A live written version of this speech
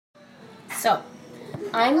So,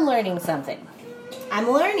 I'm learning something. I'm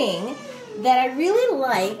learning that I really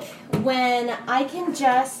like when I can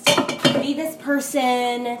just be this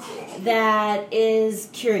person that is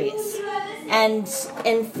curious and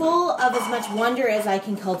full of as much wonder as I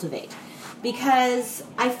can cultivate. Because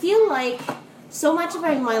I feel like so much of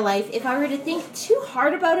my life, if I were to think too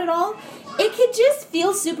hard about it all, it could just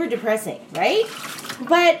feel super depressing, right?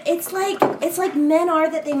 But it's like men are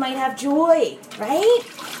that they might have joy, right?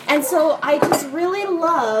 And so I just really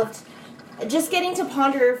loved just getting to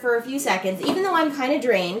ponder for a few seconds, even though I'm kind of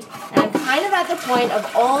drained, and I'm kind of at the point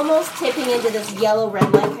of almost tipping into this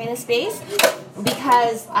yellow-red light kind of space,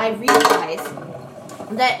 because I realized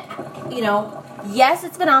that, yes,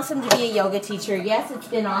 it's been awesome to be a yoga teacher. Yes, it's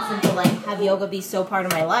been awesome to have yoga be so part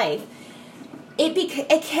of my life.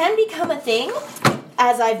 It can become a thing,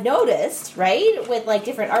 as I've noticed, right, with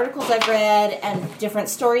different articles I've read and different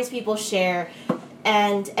stories people share,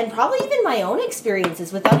 and probably even my own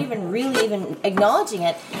experiences without even acknowledging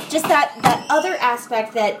it, just that other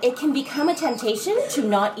aspect that it can become a temptation to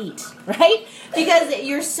not eat, right? Because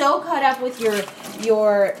you're so caught up with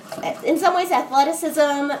your in some ways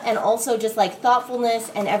athleticism and also just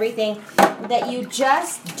thoughtfulness and everything that you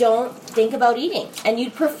just don't think about eating, and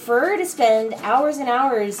you'd prefer to spend hours and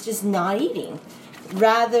hours just not eating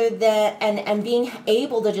rather than and being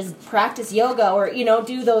able to just practice yoga or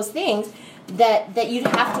do those things that you'd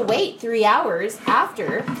have to wait 3 hours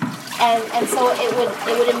after, and so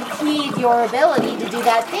it would impede your ability to do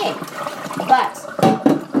that thing. But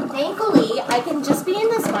thankfully, I can just be in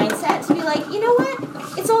this mindset to be like, you know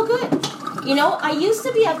what? It's all good. I used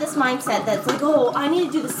to be of this mindset that's like, oh, I need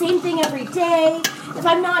to do the same thing every day. If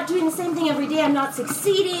I'm not doing the same thing every day, I'm not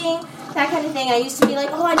succeeding. That kind of thing. I used to be like,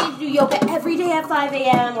 oh, I need to do yoga every day at 5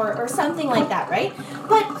 a.m. or something like that, right?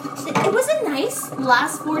 But it was a nice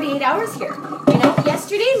last 48 hours here.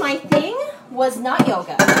 Yesterday my thing was not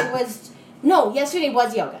yoga. Yesterday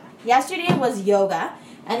was yoga. Yesterday was yoga,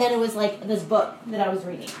 and then it was this book that I was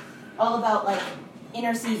reading, all about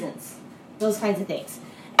inner seasons, those kinds of things.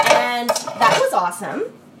 And that was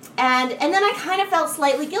awesome. And then I kind of felt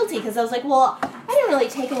slightly guilty because I was like, well, I didn't really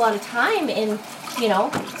take a lot of time in,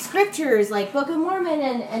 scriptures like Book of Mormon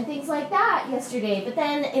and things like that yesterday. But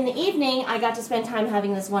then in the evening, I got to spend time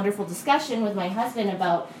having this wonderful discussion with my husband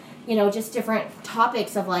about, just different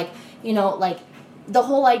topics of the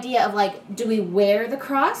whole idea of do we wear the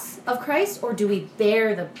cross of Christ or do we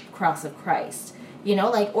bear the cross of Christ?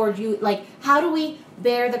 Or do you, how do we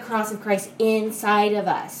bear the cross of Christ inside of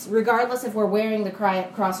us, regardless if we're wearing the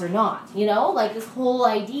cross or not? This whole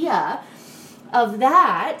idea of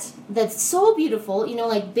that's so beautiful,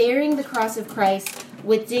 bearing the cross of Christ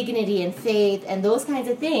with dignity and faith and those kinds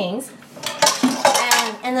of things.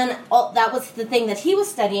 And then that was the thing that he was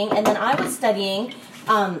studying, and then I was studying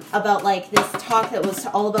about this talk that was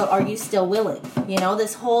all about are you still willing?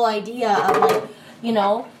 This whole idea of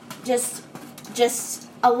just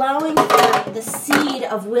allowing the seed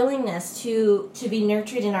of willingness to be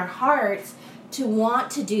nurtured in our hearts to want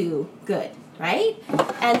to do good, right?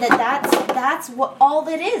 And that's what all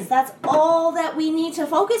that is. That's all that we need to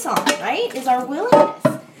focus on, right? Is our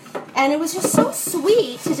willingness. And it was just so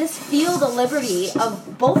sweet to just feel the liberty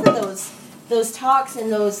of both of those talks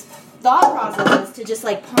and those thought processes to just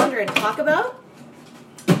ponder and talk about.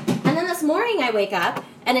 And then this morning I wake up,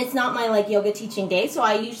 and it's not my yoga teaching day, so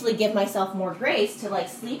I usually give myself more grace to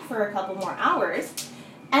sleep for a couple more hours.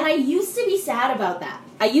 And I used to be sad about that.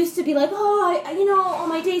 I used to be like, on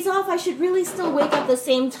my days off, I should really still wake up the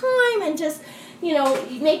same time and just,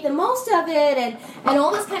 make the most of it and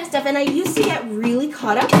all this kind of stuff. And I used to get really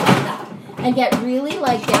caught up about that and get really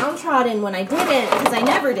downtrodden when I did it, because I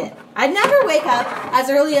never did. I'd never wake up as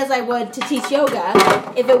early as I would to teach yoga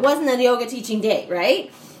if it wasn't a yoga teaching day,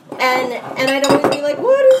 right? And I'd always be like,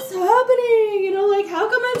 what is happening? How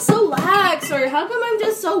come I'm so lax? Or how come I'm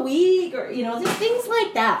just so weak? Or, just things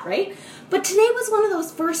like that, right? But today was one of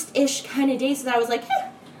those first-ish kind of days that I was like, I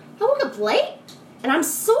woke up late. And I'm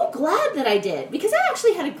so glad that I did, because I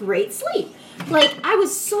actually had a great sleep. I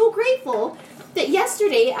was so grateful that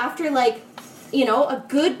yesterday, after a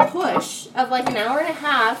good push of an hour and a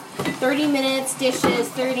half, 30 minutes dishes,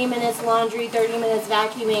 30 minutes laundry, 30 minutes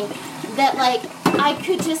vacuuming, that I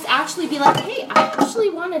could just actually be like, hey, I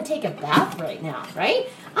actually want to take a bath right now, right?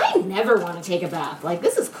 I never want to take a bath.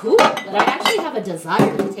 This is cool that I actually have a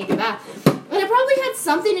desire to take a bath. And it probably had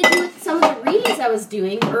something to do with some of the readings I was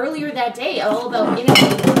doing earlier that day, all about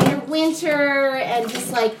inner winter and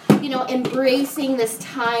just embracing this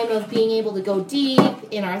time of being able to go deep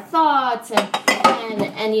in our thoughts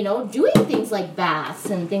and doing things like baths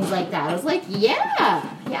and things like that. I was like, yeah,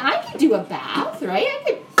 I could do a bath,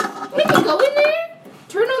 right? We can go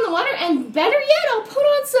water, and better yet, I'll put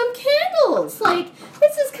on some candles. Like,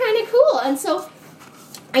 this is kind of cool. And so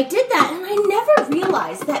I did that, and I never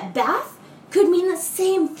realized that bath could mean the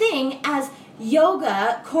same thing as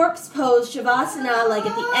yoga, corpse pose, shavasana, like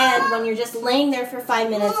at the end when you're just laying there for 5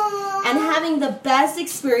 minutes and having the best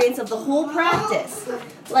experience of the whole practice.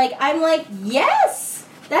 Like, I'm like, yes,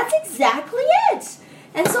 that's exactly it.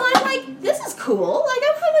 And so I'm like, this is cool. Like,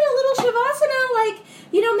 I'm having a little shavasana, like,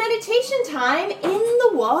 you know, meditation time in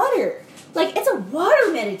the water. Like, it's a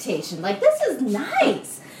water meditation. Like, this is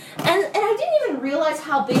nice. And I didn't even realize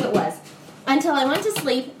how big it was until I went to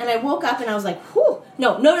sleep, and I woke up, and I was like, whew,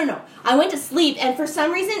 no. I went to sleep, and for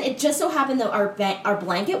some reason, it just so happened that our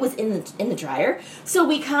blanket was in the dryer. So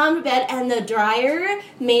we come to bed, and the dryer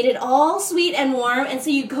made it all sweet and warm, and so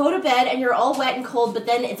you go to bed, and you're all wet and cold, but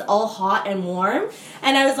then it's all hot and warm.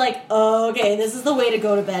 And I was like, oh, okay, this is the way to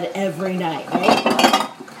go to bed every night, right?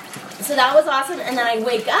 So that was awesome, and then I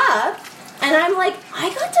wake up, and I'm like, I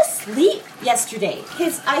got to sleep yesterday,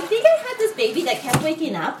 because I think I had this baby that kept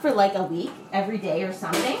waking up for like a week, every day or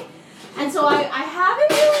something. And so I haven't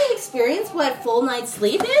really experienced what full night's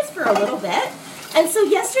sleep is for a little bit. And so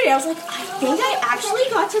yesterday I was like, I think I actually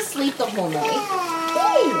got to sleep the whole night.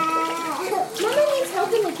 Hey, Mama needs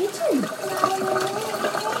help in the kitchen.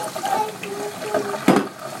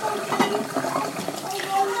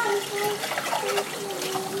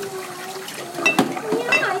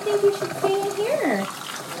 Yeah, I think you should stay in here,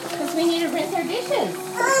 because we need to rinse our dishes.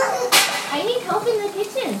 I need help in the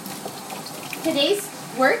kitchen. Today's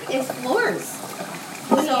work is floors.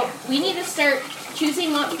 So we need to start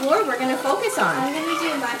choosing what floor we're going to focus on. I'm going to be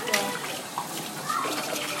doing my floor.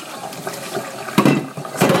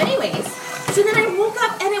 So anyways, so then I woke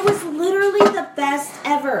up, and it was literally the best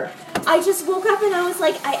ever. I just woke up, and I was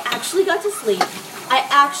like, I actually got to sleep. I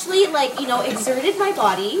actually, like, you know, exerted my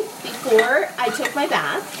body before I took my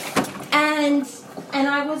bath. And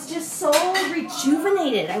I was just so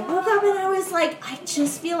rejuvenated. I woke up and I was like, I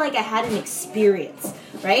just feel like I had an experience,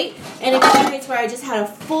 right? An experience where I just had a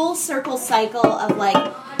full circle cycle of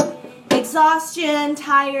like exhaustion,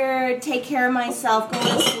 tired, take care of myself, go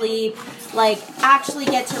to sleep, like actually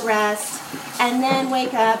get to rest, and then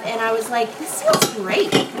wake up, and I was like, this feels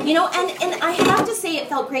great. You know, and I have to say it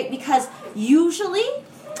felt great because usually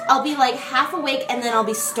I'll be like half awake, and then I'll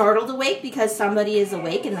be startled awake because somebody is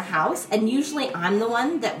awake in the house, and usually I'm the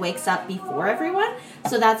one that wakes up before everyone,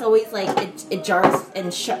 so that's always like, it jars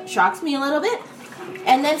and shocks me a little bit.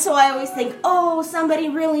 And then so I always think, oh, somebody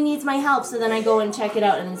really needs my help, so then I go and check it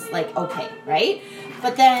out, and it's like, okay, right?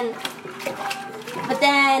 But then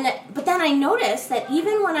I noticed that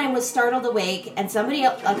even when I was startled awake and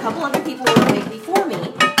a couple other people were awake before me,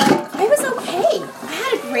 I was okay. I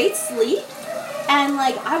had a great sleep. And,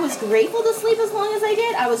 like, I was grateful to sleep as long as I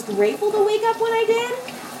did. I was grateful to wake up when I did.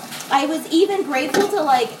 I was even grateful to,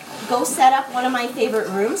 like, go set up one of my favorite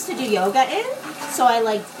rooms to do yoga in. So I,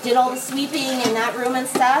 like, did all the sweeping in that room and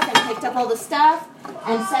stuff and picked up all the stuff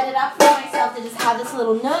and set it up for myself to just have this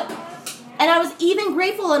little nook. And I was even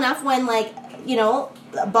grateful enough when, like, you know,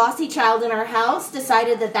 a bossy child in our house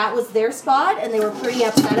decided that that was their spot, and they were pretty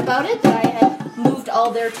upset about it, that I had moved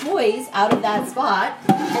all their toys out of that spot.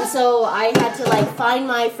 And so I had to, like, find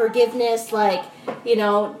my forgiveness, like, you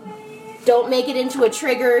know, don't make it into a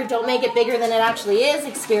trigger, don't make it bigger than it actually is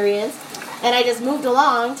experience. And I just moved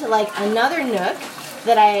along to, like, another nook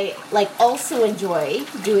that I, like, also enjoy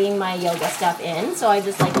doing my yoga stuff in. So I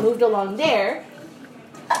just, like, moved along there.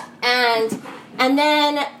 And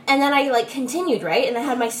then I, like, continued, right? And I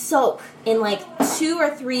had my soak in, like, 2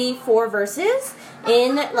 or 3, 4 verses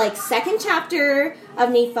in, like, second chapter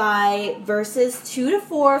of Nephi, verses 2 to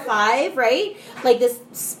 4, 5, right? Like, this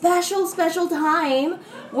special time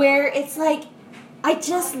where it's like, I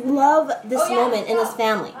just love this moment in this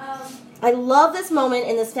family. I love this moment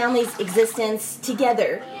in this family's existence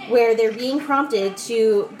together, where they're being prompted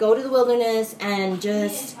to go to the wilderness and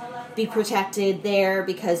just be protected there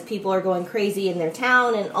because people are going crazy in their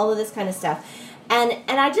town and all of this kind of stuff. And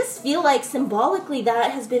I just feel like symbolically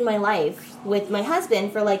that has been my life with my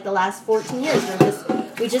husband for like the last 14 years.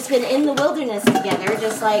 We've just been in the wilderness together,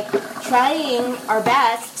 just like trying our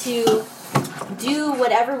best to do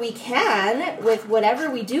whatever we can with whatever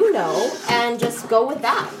we do know and just go with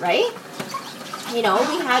that, right? You know,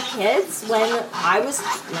 we had kids when I was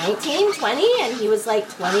 19, 20, and he was like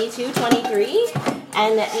 22, 23,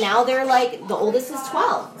 and now they're like, the oldest is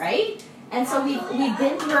 12, right? And so we've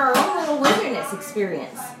been through our own little wilderness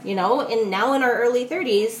experience, you know, and now in our early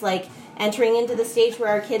 30s, like entering into the stage where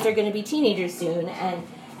our kids are going to be teenagers soon,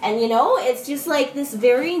 and you know, it's just like this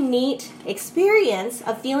very neat experience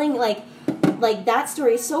of feeling like that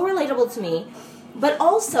story is so relatable to me. but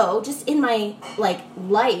also just in my like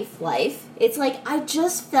life, it's like I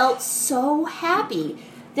just felt so happy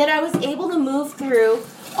that I was able to move through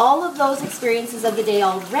all of those experiences of the day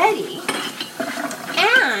already.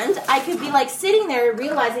 And I could be like sitting there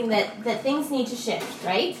realizing that things need to shift,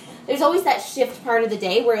 right? There's always that shift part of the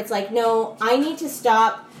day where it's like, no, I need to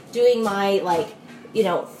stop doing my like,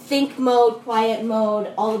 think mode, quiet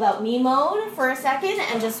mode, all about me mode for a second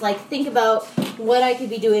and just like think about what I could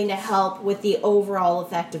be doing to help with the overall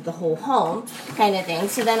effect of the whole home kind of thing.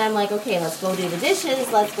 So then I'm like, okay, let's go do the dishes,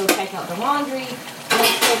 let's go check out the laundry,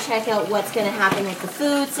 let's go check out what's going to happen with the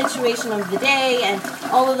food situation of the day and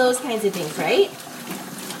all of those kinds of things, right?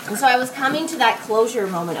 And so I was coming to that closure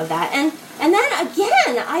moment of that. And then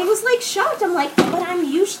again, I was like shocked. I'm like, but I'm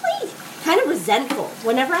usually kind of resentful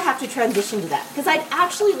whenever I have to transition to that. Because I'd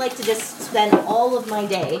actually like to just spend all of my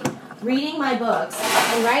day reading my books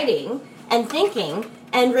and writing and thinking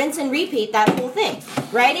and rinse and repeat that whole thing.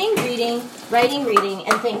 Writing, reading,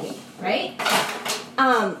 and thinking, right?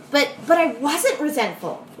 But I wasn't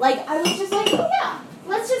resentful. Like, I was just like, oh yeah,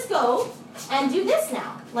 let's just go and do this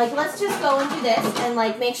now. Like, let's just go and do this and,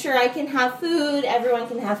 like, make sure I can have food, everyone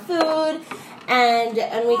can have food, and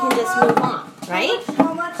we can just move on, right?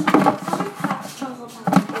 How much chocolate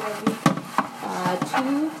powder?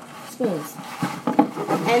 2 spoons.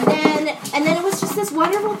 And then it was just this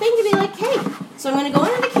wonderful thing to be like, hey, so I'm going to go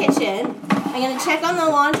into the kitchen, I'm going to check on the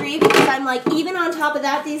laundry because I'm, like, even on top of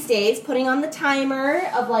that these days, putting on the timer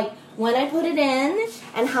of, like, when I put it in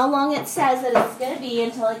and how long it says that it's going to be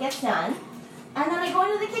until it gets done. And then I go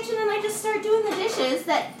into the kitchen and I just start doing the dishes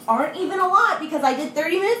that aren't even a lot because I did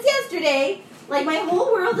 30 minutes yesterday. Like, my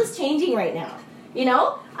whole world is changing right now.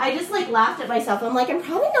 I just, like, laughed at myself. I'm like, I'm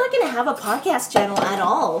probably not going to have a podcast channel at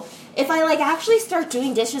all if I, like, actually start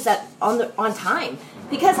doing dishes on time.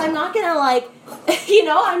 Because I'm not going to, like,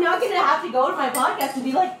 I'm not going to have to go to my podcast and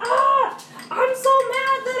be like, I'm so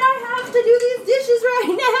mad that I have to do these dishes right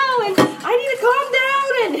now and I need to calm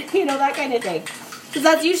down and, that kind of thing. Because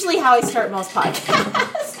that's usually how I start most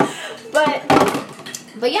podcasts.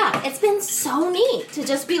 But yeah, it's been so neat to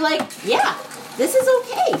just be like, yeah, this is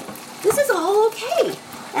okay. This is all okay.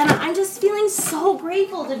 And I'm just feeling so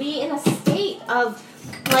grateful to be in a state of,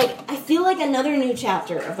 like, I feel like another new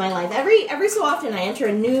chapter of my life. Every so often I enter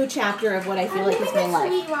a new chapter of what I feel like is my life.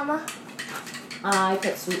 Sweet, Mama. I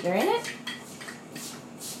put sweetener in it.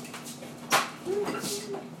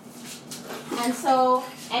 And so,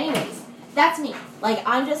 anyways, that's me. Like,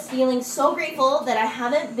 I'm just feeling so grateful that I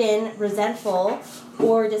haven't been resentful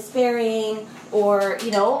or despairing or,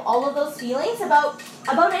 all of those feelings about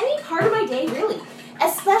any part of my day, really.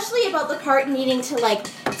 Especially about the part needing to, like,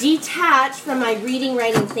 detach from my reading,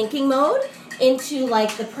 writing, thinking mode into,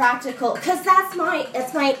 like, the practical, because that's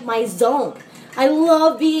my zone. I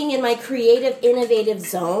love being in my creative, innovative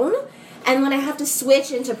zone. And when I have to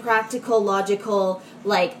switch into practical, logical,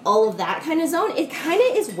 like, all of that kind of zone, it kind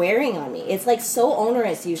of is wearing on me. It's, like, so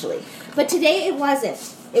onerous usually. But today it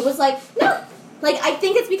wasn't. It was like, no. Like, I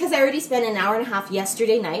think it's because I already spent an hour and a half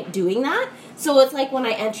yesterday night doing that. So it's like when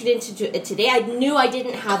I entered into it today, I knew I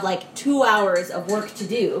didn't have, like, 2 hours of work to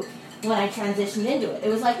do when I transitioned into it. It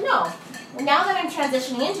was like, no. Now that I'm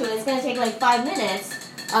transitioning into it, it's going to take, like, 5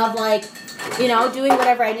 minutes of, like, doing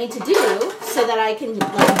whatever I need to do so that I can,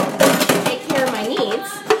 like, take care of my needs.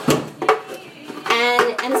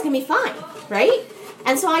 And it's going to be fine, right?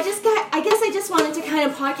 And so I guess I just wanted to kind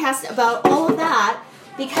of podcast about all of that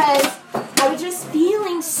because I was just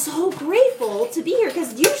feeling so grateful to be here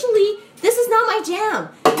because usually this is not my jam.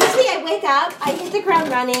 Usually I wake up, I hit the ground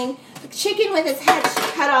running, chicken with its head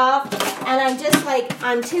cut off, and I'm just like,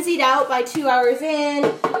 I'm tizzied out by 2 hours in.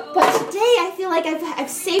 But today I feel like I've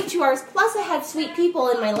saved 2 hours, plus I had sweet people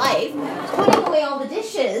in my life, putting away all the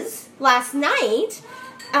dishes last night,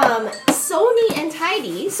 so neat and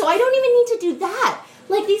tidy, so I don't even need to do that.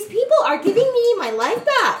 Like, these people are giving me my life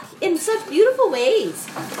back in such beautiful ways.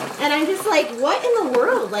 And I'm just like, what in the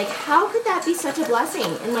world? Like, how could that be such a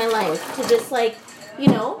blessing in my life to just, like,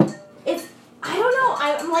 it's, I don't know,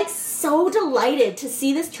 I'm, like, so delighted to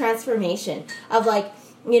see this transformation of, like,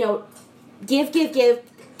 give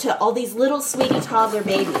to all these little sweetie toddler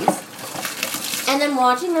babies. And then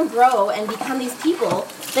watching them grow and become these people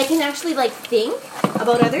that can actually, like, think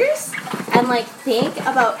about others and, like, think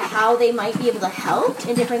about how they might be able to help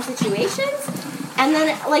in different situations. And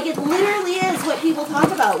then, like, it literally is what people talk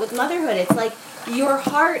about with motherhood. It's like your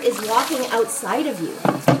heart is walking outside of you.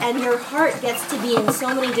 And your heart gets to be in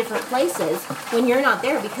so many different places when you're not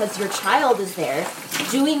there because your child is there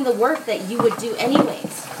doing the work that you would do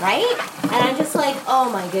anyways, right? And I'm just like, oh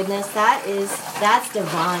my goodness, that's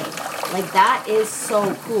divine. Like, that is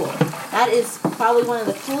so cool. That is probably one of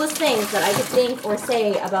the coolest things that I could think or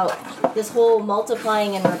say about this whole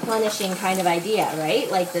multiplying and replenishing kind of idea,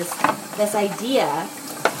 right? Like, this idea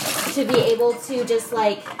to be able to just,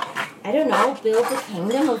 like, I don't know, build the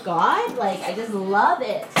kingdom of God. Like, I just love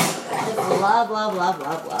it. I just love, love, love,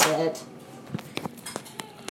 love, love it.